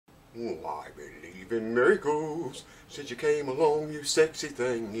I believe in miracles since you came along, you sexy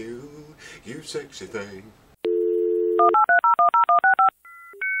thing, you sexy thing.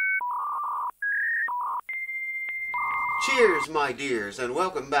 Cheers, my dears, and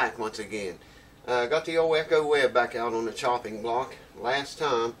welcome back once again. Got the old echowebb back out on the chopping block. Last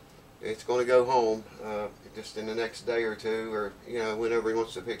time. It's going to go home just in the next day or two, or whenever he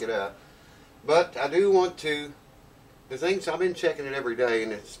wants to pick it up. But I do want to. The things, I've been checking it every day,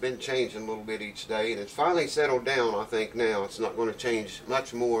 and it's been changing a little bit each day, and it's finally settled down. I think now it's not going to change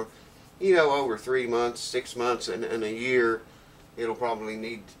much more. Over 3 months, 6 months, and a year, it'll probably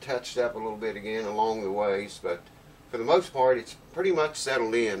need touched up a little bit again along the ways. But for the most part, it's pretty much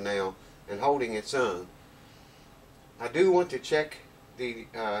settled in now and holding its own. I do want to check the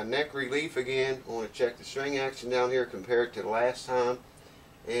neck relief again. I want to check the string action down here compared to the last time.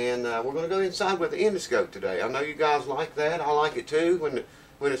 And we're going to go inside with the endoscope today. I know you guys like that. I like it too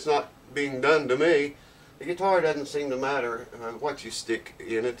when it's not being done to me. The guitar doesn't seem to matter what you stick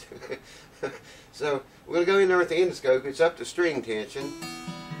in it. So we're going to go in there with the endoscope. It's up to string tension.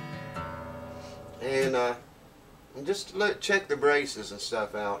 And just check the braces and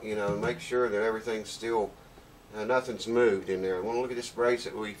stuff out, make sure that everything's still, nothing's moved in there. I want to look at this brace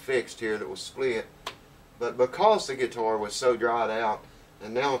that we fixed here that was split. But because the guitar was so dried out,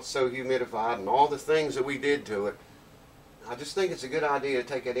 and now it's so humidified, and all the things that we did to it, I just think it's a good idea to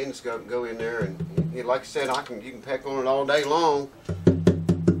take that endoscope and go in there, and like I said, you can peck on it all day long.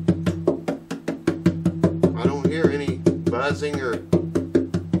 I don't hear any buzzing or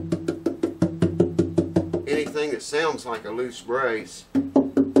anything that sounds like a loose brace. I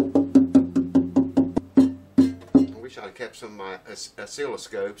wish I'd kept some of my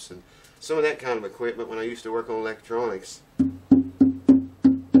oscilloscopes and some of that kind of equipment when I used to work on electronics.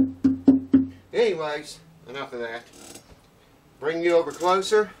 Anyways, enough of that. Bring you over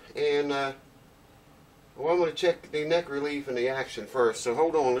closer, and I'm going to check the neck relief and the action first. So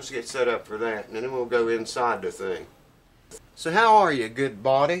hold on, let's get set up for that, and then we'll go inside the thing. So how are you, good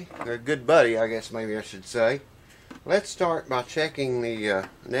body, or good buddy, I guess maybe I should say. Let's start by checking the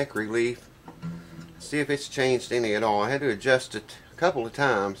neck relief, see if it's changed any at all. I had to adjust it a couple of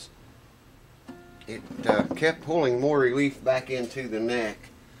times. It kept pulling more relief back into the neck.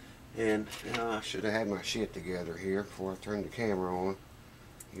 And I should have had my shit together here before I turned the camera on.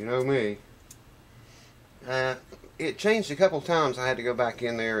 You know me. It changed a couple times. I had to go back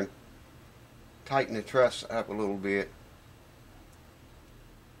in there and tighten the truss up a little bit.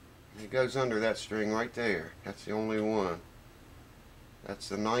 It goes under that string right there. That's the only one. That's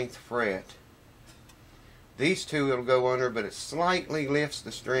the 9th fret. These two it'll go under, but it slightly lifts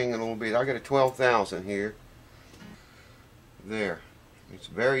the string a little bit. I got a 12,000 here. There. It's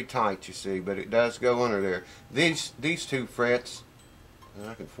very tight, you see, but it does go under there. These two frets, and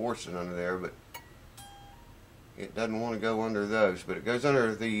I can force it under there, but it doesn't want to go under those. But it goes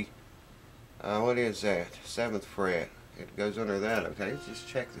under the, what is that? 7th fret. It goes under that. Okay, let's just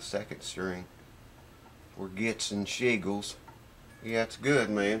check the 2nd string for gits and shiggles. Yeah, it's good,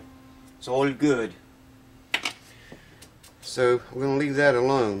 man. It's all good. So we're going to leave that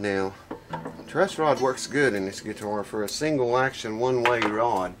alone now. The truss rod works good in this guitar for a single action one-way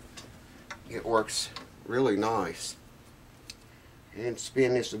rod. It works really nice. And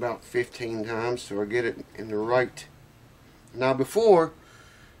spin this about 15 times so I get it in the right. Now before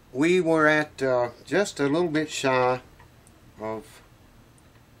we were at just a little bit shy of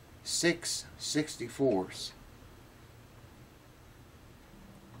 6/64.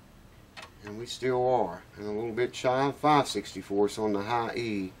 And we still are. And a little bit shy of 5/64 on the high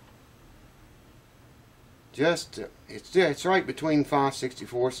E. It's right between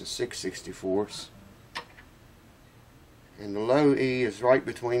 5/64 and 6/64, and the low E is right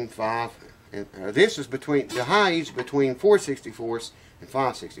between 5. And this is between the high E is between 4/64 and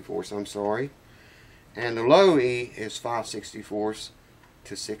 5/64. I'm sorry, and the low E is 5/64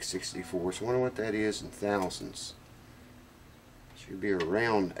 to 6/64. I wonder what that is in thousandths. Should be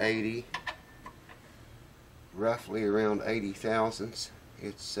around 80, roughly around 80 thousandths.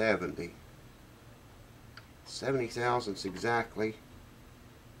 It's 70. 70 thousandths exactly,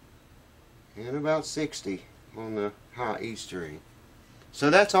 and about 60 on the high E string. So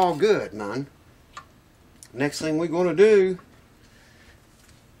that's all good, man. Next thing we're going to do,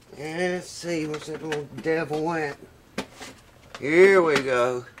 let's see, what's that little devil at? Here we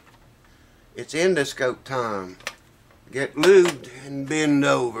go. It's endoscope time. Get lubed and bend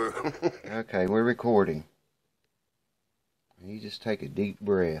over. Okay, we're recording. You just take a deep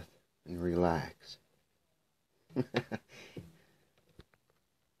breath and relax. I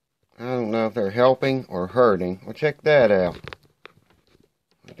don't know if they're helping or hurting. Well, check that out.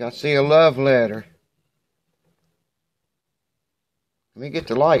 I see a love letter. Let me get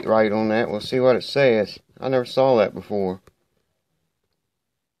the light right on that. We'll see what it says. I never saw that before.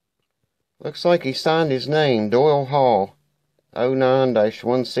 Looks like he signed his name, Doyle Hall,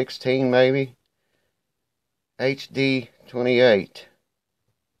 09-116 maybe. HD 28.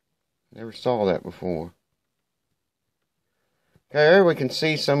 Never saw that before. Okay, there we can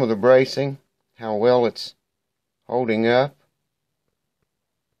see some of the bracing, how well it's holding up.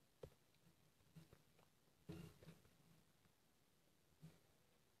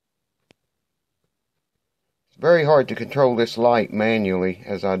 It's very hard to control this light manually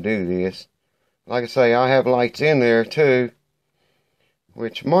as I do this. Like I say, I have lights in there too,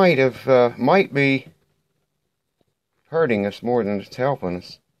 which might be hurting us more than it's helping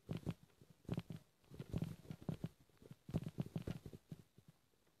us.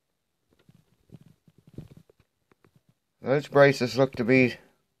 Those braces look to be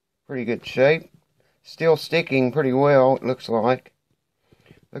pretty good shape. Still sticking pretty well, it looks like.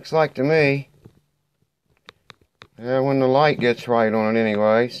 Looks like to me. Yeah, when the light gets right on it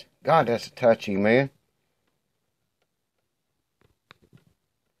anyways. God, that's touchy, man.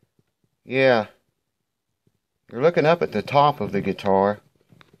 Yeah. You're looking up at the top of the guitar.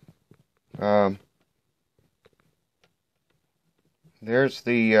 There's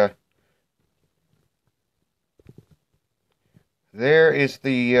the there is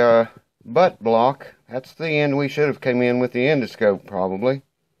the butt block. That's the end we should have come in with the endoscope probably.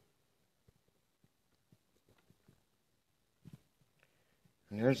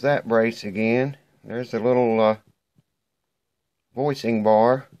 And there's that brace again. There's the little voicing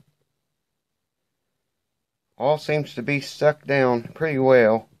bar. All seems to be stuck down pretty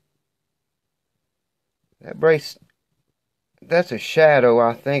well. That brace, that's a shadow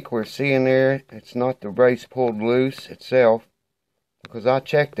I think we're seeing there. It's not the brace pulled loose itself, because I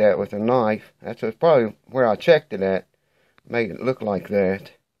checked that with a knife. That's probably where I checked it at. Made it look like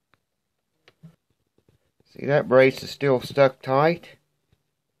that. See, that brace is still stuck tight.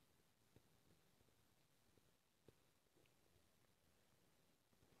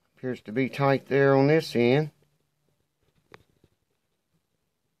 Appears to be tight there on this end.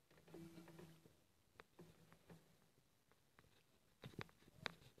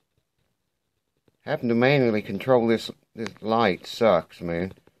 Having to manually control this light sucks,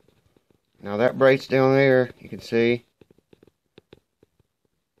 man. Now that brace down there, you can see.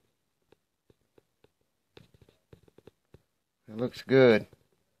 It looks good.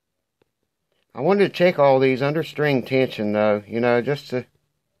 I wanted to check all these under string tension though, you know, just to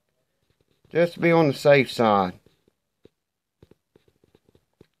be on the safe side.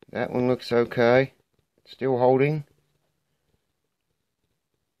 That one looks okay. Still holding.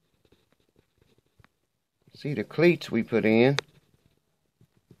 See the cleats we put in.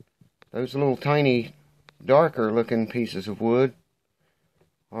 Those little tiny darker looking pieces of wood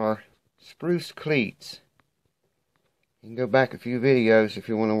are spruce cleats. You can go back a few videos if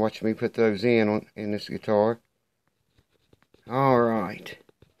you want to watch me put those in this guitar. Alright.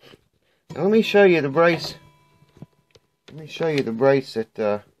 Now let me show you the brace. Let me show you the brace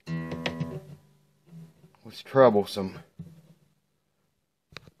that was troublesome.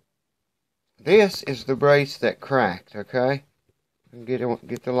 This is the brace that cracked, okay?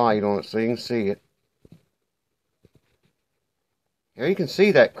 Get the light on it so you can see it. Now you can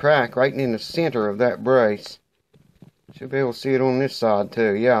see that crack right in the center of that brace. Should be able to see it on this side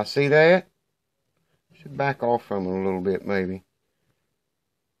too. Yeah, see that? Should back off from it a little bit maybe.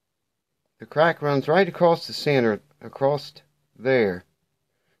 The crack runs right across the center, across there.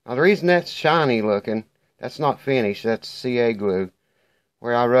 Now the reason that's shiny looking, that's not finished, that's CA glue.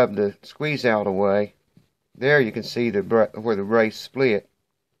 Where I rubbed the squeeze out away, there you can see where the brace split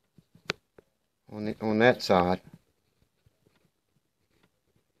on that side.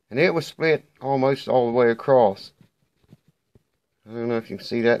 And it was split almost all the way across. I don't know if you can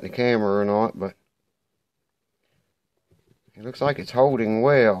see that in the camera or not, but it looks like it's holding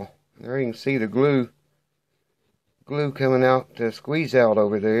well. There you can see the glue coming out to squeeze out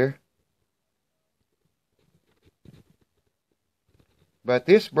over there. But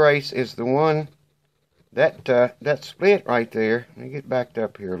this brace is the one that split right there. Let me get backed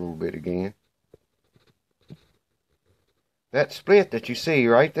up here a little bit again. That split that you see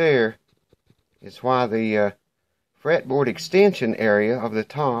right there is why the fretboard extension area of the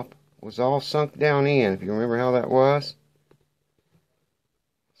top was all sunk down in. If you remember how that was.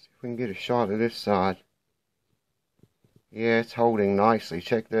 Let's see if we can get a shot of this side. Yeah, it's holding nicely.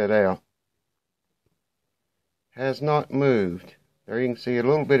 Check that out. Has not moved. There you can see a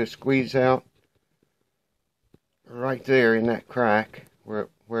little bit of squeeze out right there in that crack where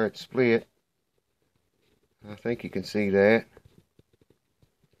where it split. I think you can see that.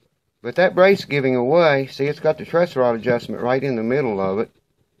 But that brace giving away, see, it's got the truss rod adjustment right in the middle of it.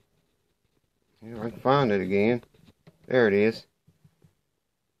 I can find it again. There it is.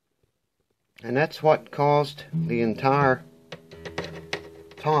 And that's what caused the entire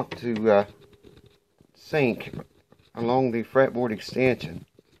top to sink along the fretboard extension.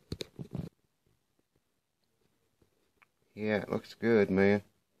 Yeah, it looks good, man.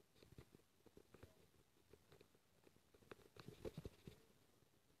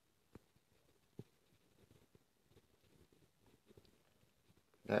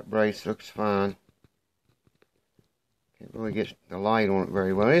 That brace looks fine. Can't really get the light on it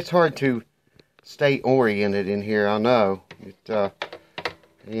very well. It's hard to stay oriented in here, I know. You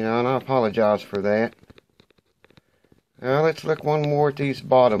know, and I apologize for that. Now let's look one more at these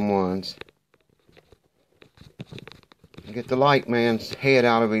bottom ones. Get the light man's head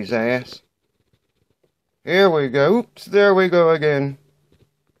out of his ass. Here we go. Oops, there we go again.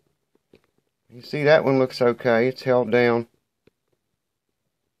 You see, that one looks okay. It's held down.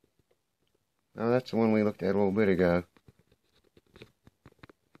 Oh, that's the one we looked at a little bit ago.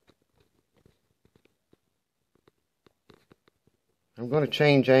 I'm going to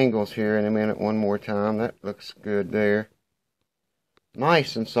change angles here in a minute one more time. That looks good there.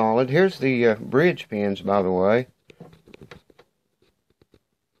 Nice and solid. Here's the bridge pins, by the way.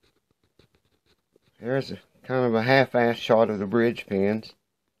 There's kind of a half-ass shot of the bridge pins.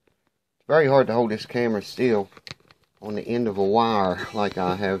 It's very hard to hold this camera still on the end of a wire like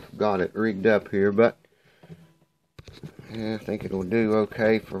I have got it rigged up here, but yeah, I think it'll do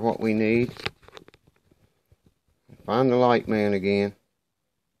okay for what we need. Find the light man again.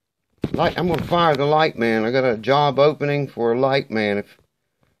 I'm going to fire the light man. I got a job opening for a light man if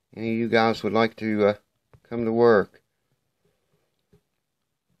any of you guys would like to come to work.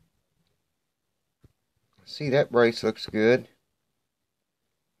 See, that brace looks good.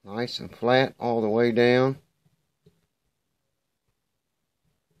 Nice and flat all the way down.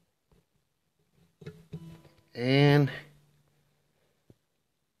 And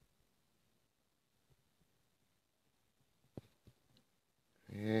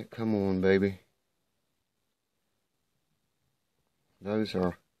yeah, come on, baby. Those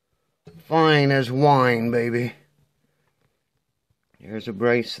are fine as wine, baby. There's a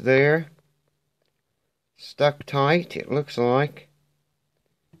brace there. Stuck tight, it looks like.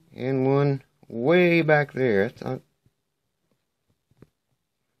 And one way back there.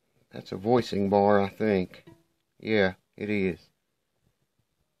 That's a voicing bar, I think. Yeah, it is.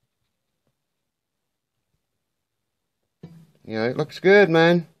 Yeah, it looks good,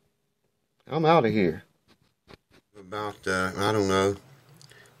 man. I'm out of here. About, I don't know,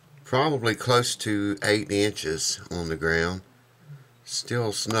 probably close to 8 inches on the ground.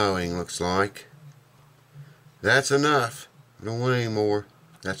 Still snowing, looks like. That's enough. I don't want any more.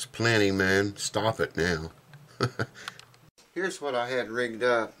 That's plenty, man. Stop it now. Here's what I had rigged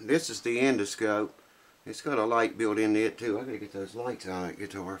up. This is the endoscope. It's got a light built into it too. I gotta get those lights on that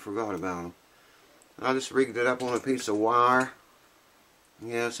guitar. I forgot about them. I just rigged it up on a piece of wire.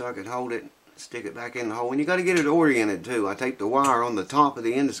 Yeah, so I could hold it, stick it back in the hole. And you gotta get it oriented too. I tape the wire on the top of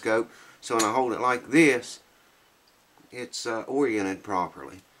the endoscope so when I hold it like this, it's oriented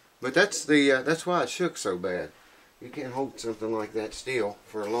properly. But that's why it shook so bad. You can't hold something like that still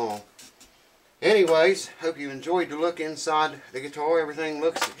for long. Anyways, hope you enjoyed the look inside the guitar. Everything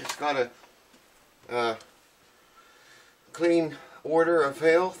looks, it's got a clean order of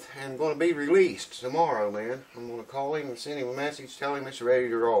health and going to be released tomorrow, man. I'm going to call him and send him a message, tell him it's ready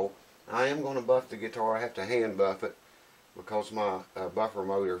to roll. I am going to buff the guitar. I have to hand buff it because my buffer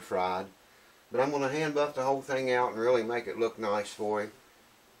motor fried. But I'm going to hand buff the whole thing out and really make it look nice for him.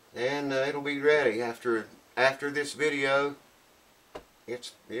 And it'll be ready after this video.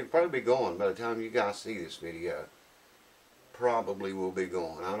 It'll probably be gone by the time you guys see this video. Probably will be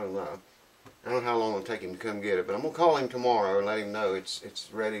gone. I don't know. I don't know how long it'll take him to come get it, but I'm going to call him tomorrow and let him know it's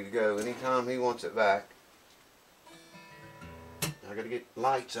ready to go anytime he wants it back. I got to get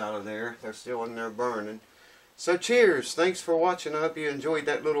lights out of there. They're still in there burning. So cheers. Thanks for watching. I hope you enjoyed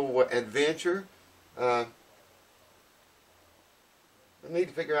that little adventure. I need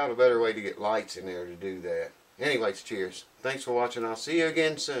to figure out a better way to get lights in there to do that. Anyways, cheers. Thanks for watching. I'll see you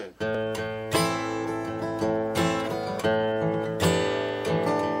again soon.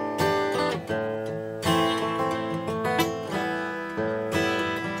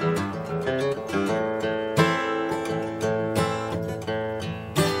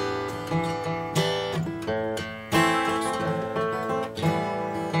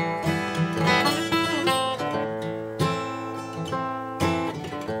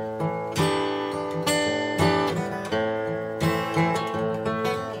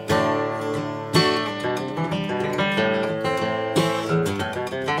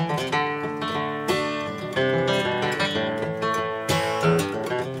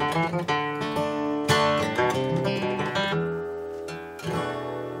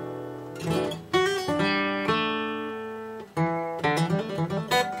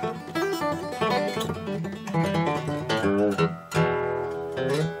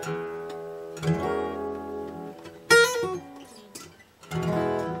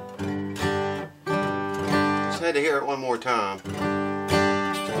 Had to hear it one more time.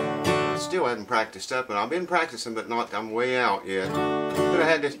 Still hadn't practiced up, and I've been practicing, but not, I'm way out yet. But I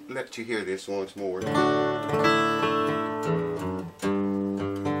had to let you hear this once more.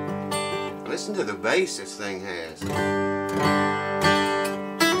 Listen to the bass this thing has.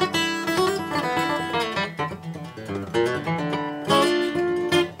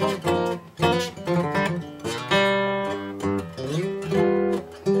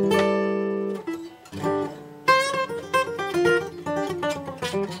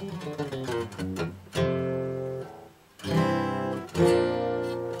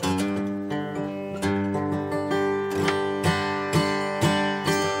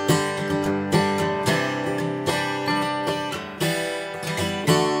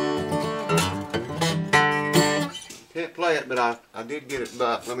 Can't play it, but I did get it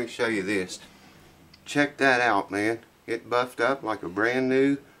buffed. Let me show you this. Check that out, man. It buffed up like a brand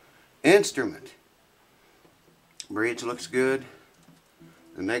new instrument. Bridge looks good.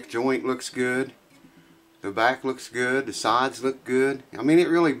 The neck joint looks good. The back looks good. The sides look good. I mean, it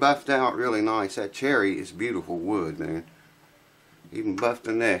really buffed out really nice. That cherry is beautiful wood, man. Even buffed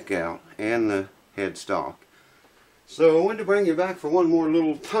the neck out and the headstock. So I wanted to bring you back for one more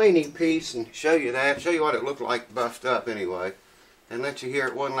little tiny piece and show you that. Show you what it looked like buffed up anyway. And let you hear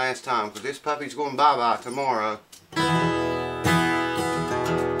it one last time, because this puppy's going bye-bye tomorrow.